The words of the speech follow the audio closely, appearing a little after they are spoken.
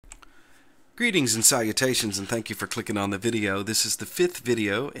Greetings and salutations, and thank you for clicking on the video. This is the 5th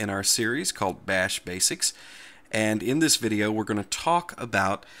video in our series called Bash Basics, and in this video we're going to talk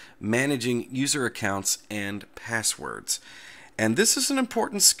about managing user accounts and passwords. And this is an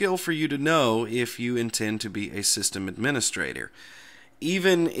important skill for you to know if you intend to be a system administrator.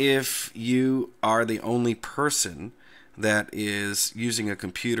 Even if you are the only person that is using a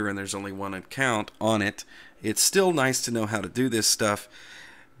computer and there's only one account on it, it's still nice to know how to do this stuff.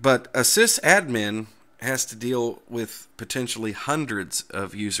 But a sysadmin has to deal with potentially hundreds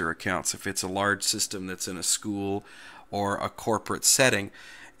of user accounts if it's a large system that's in a school or a corporate setting.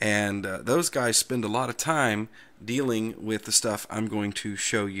 And those guys spend a lot of time dealing with the stuff I'm going to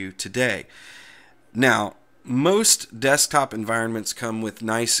show you today. Now, most desktop environments come with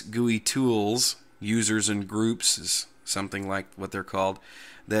nice GUI tools, users and groups is something like what they're called,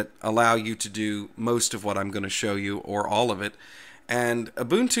 that allow you to do most of what I'm going to show you, or all of it. And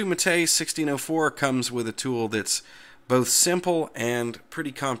Ubuntu Mate 16.04 comes with a tool that's both simple and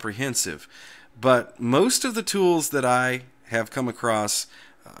pretty comprehensive. But most of the tools that I have come across,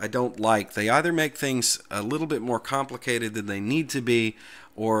 I don't like. They either make things a little bit more complicated than they need to be,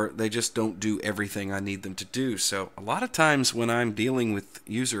 or they just don't do everything I need them to do. So a lot of times when I'm dealing with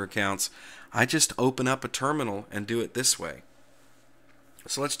user accounts, I just open up a terminal and do it this way.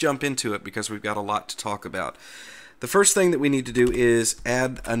 So let's jump into it because we've got a lot to talk about. The first thing that we need to do is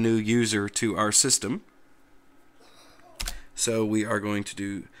add a new user to our system. So we are going to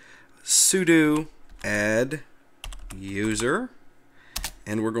do sudo add user,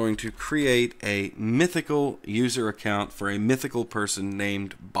 and we're going to create a mythical user account for a mythical person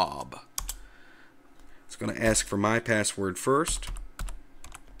named Bob. It's going to ask for my password first.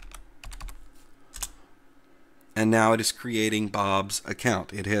 And now it is creating Bob's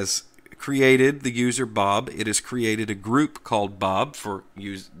account. It has created the user Bob. It has created a group called Bob for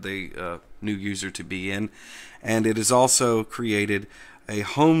the new user to be in, and it has also created a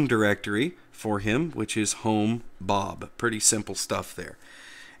home directory for him, which is home Bob. Pretty simple stuff there.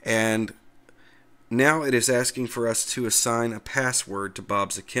 And now it is asking for us to assign a password to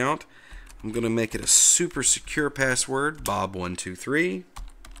Bob's account. I'm going to make it a super secure password, Bob123.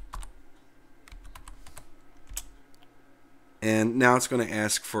 And now it's going to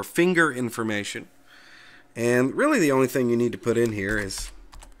ask for finger information. And really the only thing you need to put in here is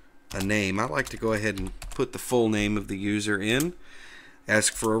a name. I like to go ahead and put the full name of the user in.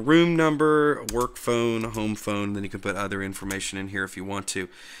 Ask for a room number, a work phone, a home phone, then you can put other information in here if you want to.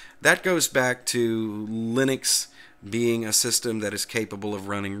 That goes back to Linux being a system that is capable of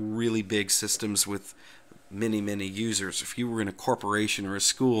running really big systems with many users. If you were in a corporation or a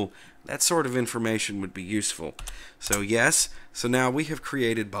school, that sort of information would be useful. So yes, so now we have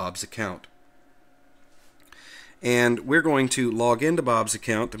created Bob's account. And we're going to log into Bob's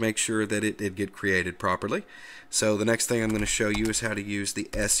account to make sure that it did get created properly. So the next thing I'm going to show you is how to use the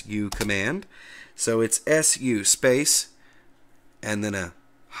su command. So it's su space and then a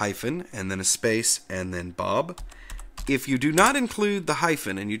hyphen and then a space and then Bob. If you do not include the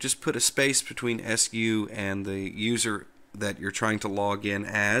hyphen and you just put a space between su and the user that you're trying to log in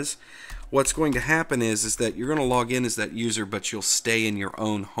as, what's going to happen is that you're going to log in as that user, but you'll stay in your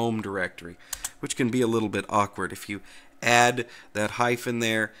own home directory, which can be a little bit awkward. If you add that hyphen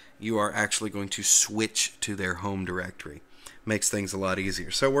there, you are actually going to switch to their home directory. Makes things a lot easier.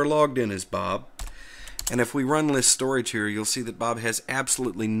 So we're logged in as Bob. And if we run list storage here, you'll see that Bob has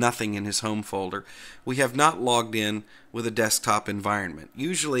absolutely nothing in his home folder. We have not logged in with a desktop environment.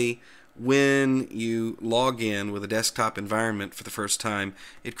 Usually, when you log in with a desktop environment for the first time,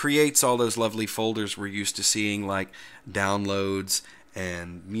 it creates all those lovely folders we're used to seeing, like downloads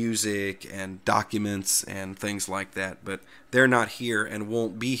and music and documents and things like that. But they're not here and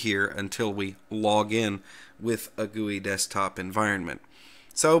won't be here until we log in with a GUI desktop environment.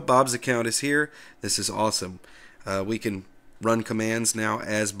 So Bob's account is here. This is awesome. We can run commands now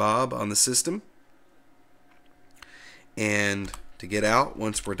as Bob on the system. And to get out,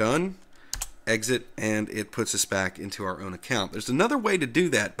 once we're done, exit, and it puts us back into our own account. There's another way to do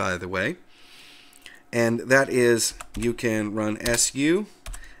that, by the way, and that is you can run su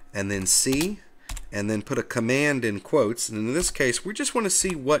and then c and then put a command in quotes. And in this case, we just want to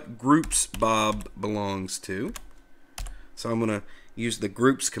see what groups Bob belongs to. So I'm going to use the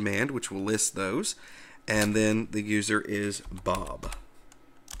groups command, which will list those, and then the user is Bob.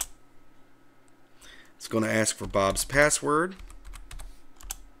 It's going to ask for Bob's password,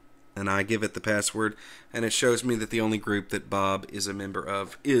 and I give it the password, and it shows me that the only group that Bob is a member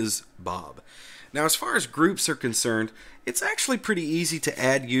of is Bob. Now, as far as groups are concerned, it's actually pretty easy to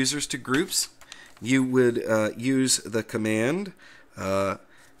add users to groups. You would use the command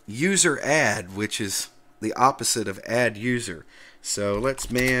user add, which is the opposite of add user. So let's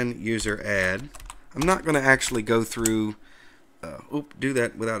man user add. I'm not going to actually go through, do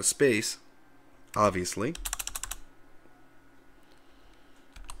that without a space, obviously.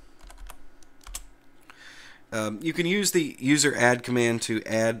 You can use the user add command to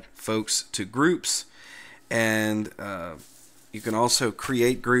add folks to groups, and you can also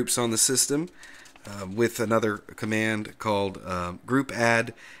create groups on the system with another command called group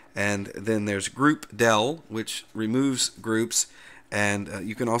add, and then there's group del, which removes groups, and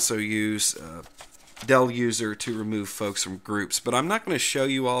you can also use del user to remove folks from groups. But I'm not going to show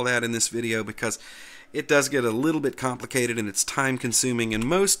you all that in this video because it does get a little bit complicated and it's time consuming, and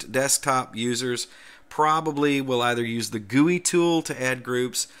most desktop users probably will either use the GUI tool to add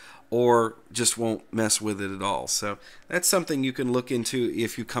groups or just won't mess with it at all. So that's something you can look into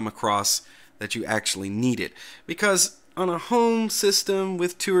if you come across that you actually need it. Because on a home system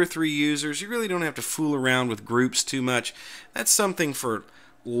with 2 or 3 users, you really don't have to fool around with groups too much. That's something for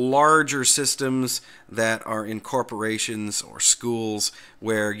larger systems that are in corporations or schools,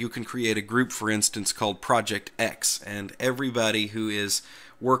 where you can create a group, for instance, called Project X, and everybody who is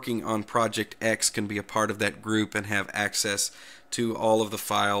working on Project X can be a part of that group and have access to all of the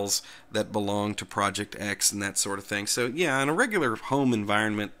files that belong to Project X and that sort of thing. So yeah, in a regular home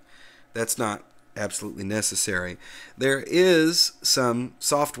environment, that's not absolutely necessary. There is some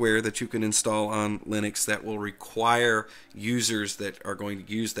software that you can install on Linux that will require users that are going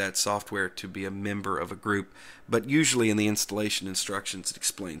to use that software to be a member of a group, but usually in the installation instructions it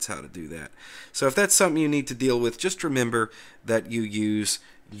explains how to do that. So if that's something you need to deal with, just remember that you use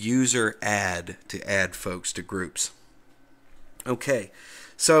user add to add folks to groups. Okay,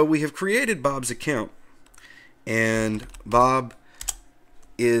 so we have created Bob's account, and Bob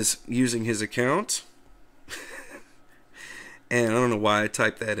is using his account. And I don't know why I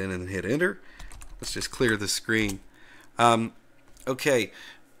typed that in and hit enter. Let's just clear the screen. Okay,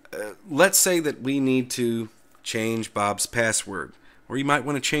 let's say that we need to change Bob's password, or you might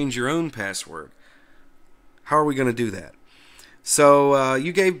want to change your own password. How are we going to do that? So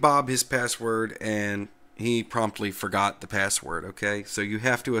you gave Bob his password and he promptly forgot the password. Okay, so you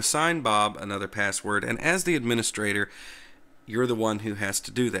have to assign Bob another password, and as the administrator, you're the one who has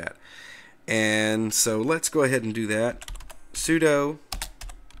to do that. And so let's go ahead and do that. Sudo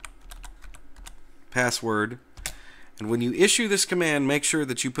password. And when you issue this command, make sure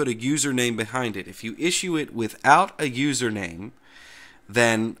that you put a username behind it. If you issue it without a username,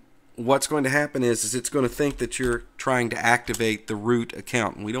 then what's going to happen is it's going to think that you're trying to activate the root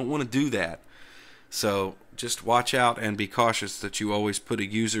account, and we don't want to do that. So just watch out and be cautious that you always put a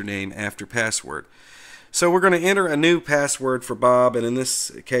username after password. So we're going to enter a new password for Bob, and in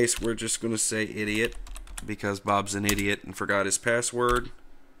this case we're just going to say idiot, because Bob's an idiot and forgot his password.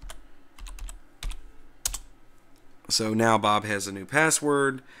 So now Bob has a new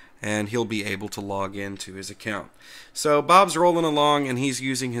password, and he'll be able to log into his account. So Bob's rolling along and he's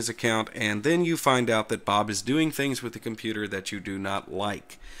using his account, and then you find out that Bob is doing things with the computer that you do not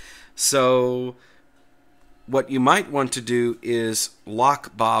like. So what you might want to do is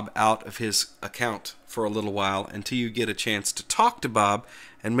lock Bob out of his account for a little while until you get a chance to talk to Bob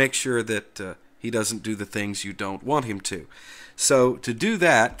and make sure that he doesn't do the things you don't want him to. So to do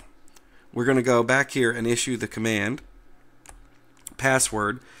that, we're going to go back here and issue the command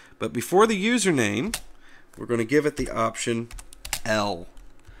password, but before the username we're going to give it the option L,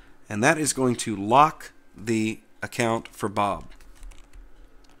 and that is going to lock the account for Bob.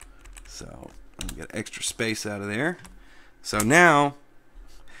 So I'm going to get extra space out of there. So now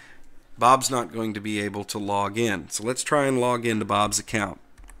Bob's not going to be able to log in. So let's try and log into Bob's account.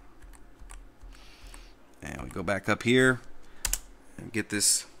 And we go back up here and get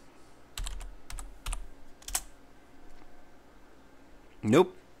this.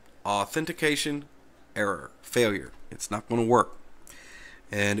 Nope. Authentication error. Failure. It's not going to work.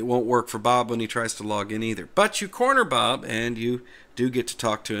 And it won't work for Bob when he tries to log in either. But you corner Bob, and you do get to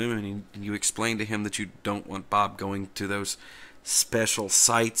talk to him, and you explain to him that you don't want Bob going to those special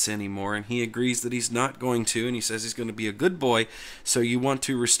sites anymore, and he agrees that he's not going to, and he says he's going to be a good boy. So you want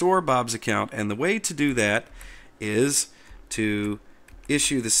to restore Bob's account, and the way to do that is to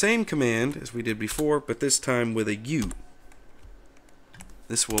issue the same command as we did before, but this time with a U.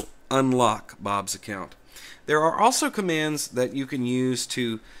 This will unlock Bob's account. There are also commands that you can use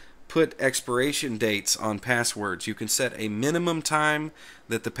to put expiration dates on passwords. You can set a minimum time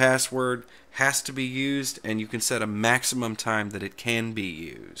that the password has to be used, and you can set a maximum time that it can be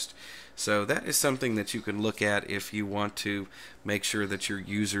used. So that is something that you can look at if you want to make sure that your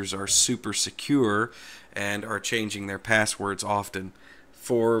users are super secure and are changing their passwords often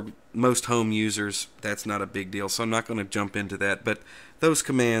for most home users, that's not a big deal, so I'm not going to jump into that, but those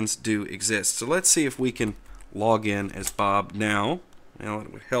commands do exist. So let's see if we can log in as Bob now. Now,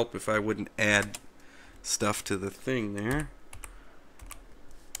 it would help if I wouldn't add stuff to the thing there.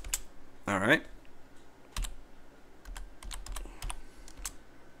 Alright.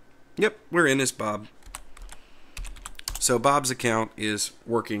 Yep, we're in as Bob. So Bob's account is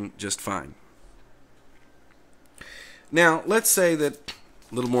working just fine. Now, let's say that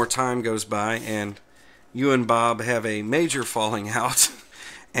a little more time goes by and you and Bob have a major falling out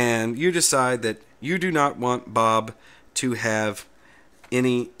and you decide that you do not want Bob to have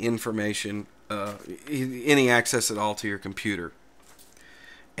any information, any access at all to your computer.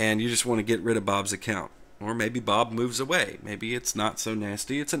 And you just want to get rid of Bob's account. Or maybe Bob moves away. Maybe it's not so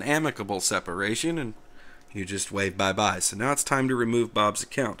nasty. It's an amicable separation and you just wave bye-bye. So now it's time to remove Bob's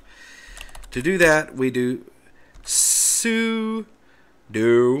account. To do that, we do sudo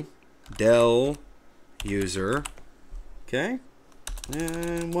del user. Okay?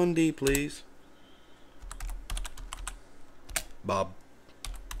 And 1D, please. Bob.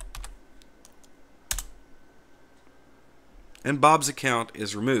 And Bob's account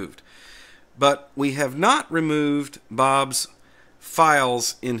is removed. But we have not removed Bob's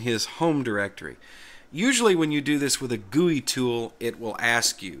files in his home directory. Usually when you do this with a GUI tool, it will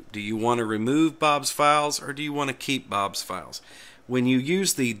ask you, do you want to remove Bob's files or do you want to keep Bob's files? When you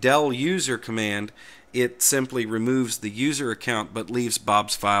use the del user command, it simply removes the user account but leaves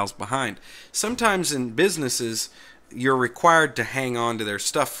Bob's files behind. Sometimes in businesses, you're required to hang on to their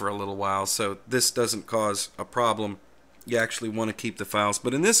stuff for a little while, so this doesn't cause a problem. You actually want to keep the files.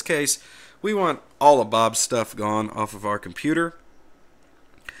 But in this case, we want all of Bob's stuff gone off of our computer.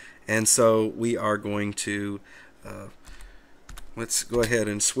 And so we are going to, let's go ahead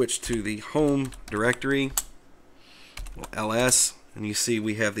and switch to the home directory, ls, and you see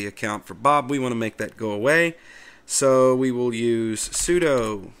we have the account for Bob. We want to make that go away. So we will use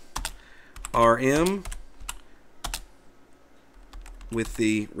sudo rm with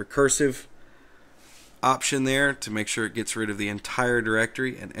the recursive option there to make sure it gets rid of the entire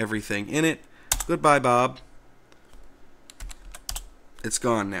directory and everything in it. Goodbye, Bob. It's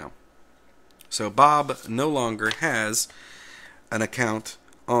gone now. So Bob no longer has an account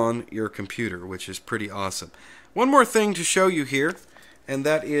on your computer, which is pretty awesome. One more thing to show you here, and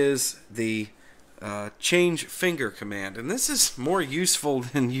that is the change finger command. And this is more useful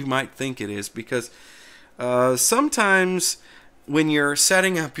than you might think it is, because sometimes when you're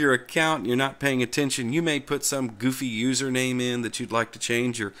setting up your account and you're not paying attention, you may put some goofy username in that you'd like to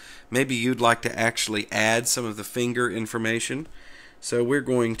change, or maybe you'd like to actually add some of the finger information. So we're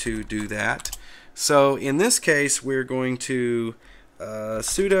going to do that. So in this case, we're going to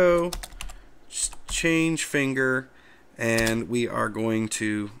sudo change finger, and we are going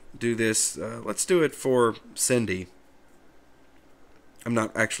to do this. Let's do it for Cindy. I'm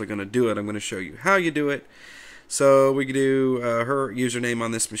not actually going to do it. I'm going to show you how you do it. So we can do her username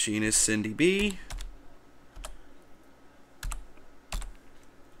on this machine is Cindy B.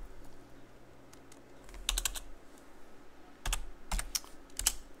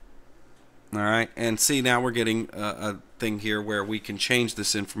 Alright, and see, now we're getting a thing here where we can change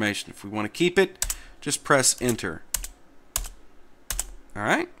this information. If we want to keep it, just press enter.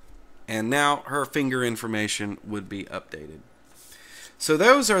 Alright, and now her finger information would be updated. So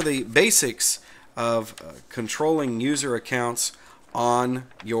those are the basics of controlling user accounts on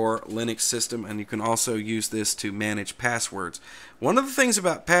your Linux system, and you can also use this to manage passwords. One of the things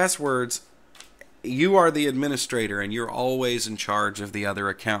about passwords, you are the administrator and you're always in charge of the other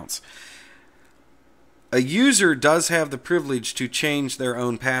accounts. A user does have the privilege to change their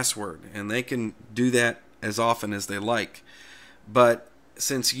own password, and they can do that as often as they like. But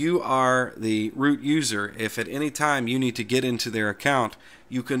since you are the root user, if at any time you need to get into their account,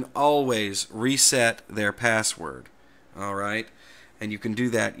 you can always reset their password. Alright? And you can do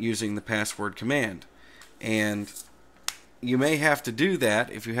that using the password command. And you may have to do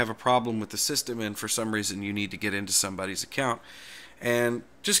that if you have a problem with the system and for some reason you need to get into somebody's account. And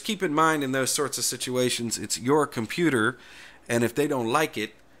just keep in mind, in those sorts of situations, it's your computer, and if they don't like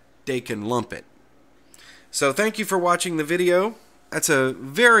it, they can lump it. So thank you for watching the video. That's a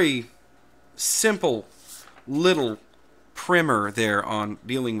very simple little primer there on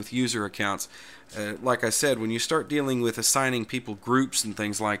dealing with user accounts. Like I said, when you start dealing with assigning people groups and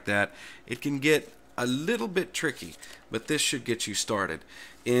things like that, it can get a little bit tricky, but this should get you started.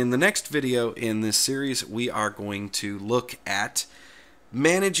 In the next video in this series, we are going to look at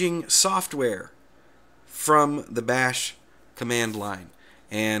managing software from the bash command line.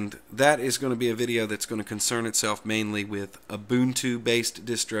 And that is going to be a video that's going to concern itself mainly with Ubuntu-based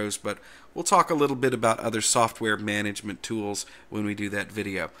distros, but we'll talk a little bit about other software management tools when we do that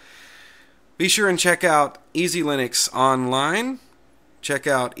video. Be sure and check out Easy Linux online. Check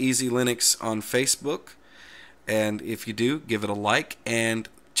out Easy Linux on Facebook. And if you do, give it a like. And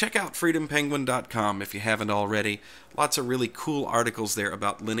check out freedompenguin.com if you haven't already. Lots of really cool articles there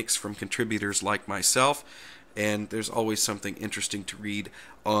about Linux from contributors like myself. And there's always something interesting to read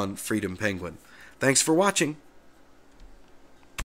on Freedom Penguin. Thanks for watching.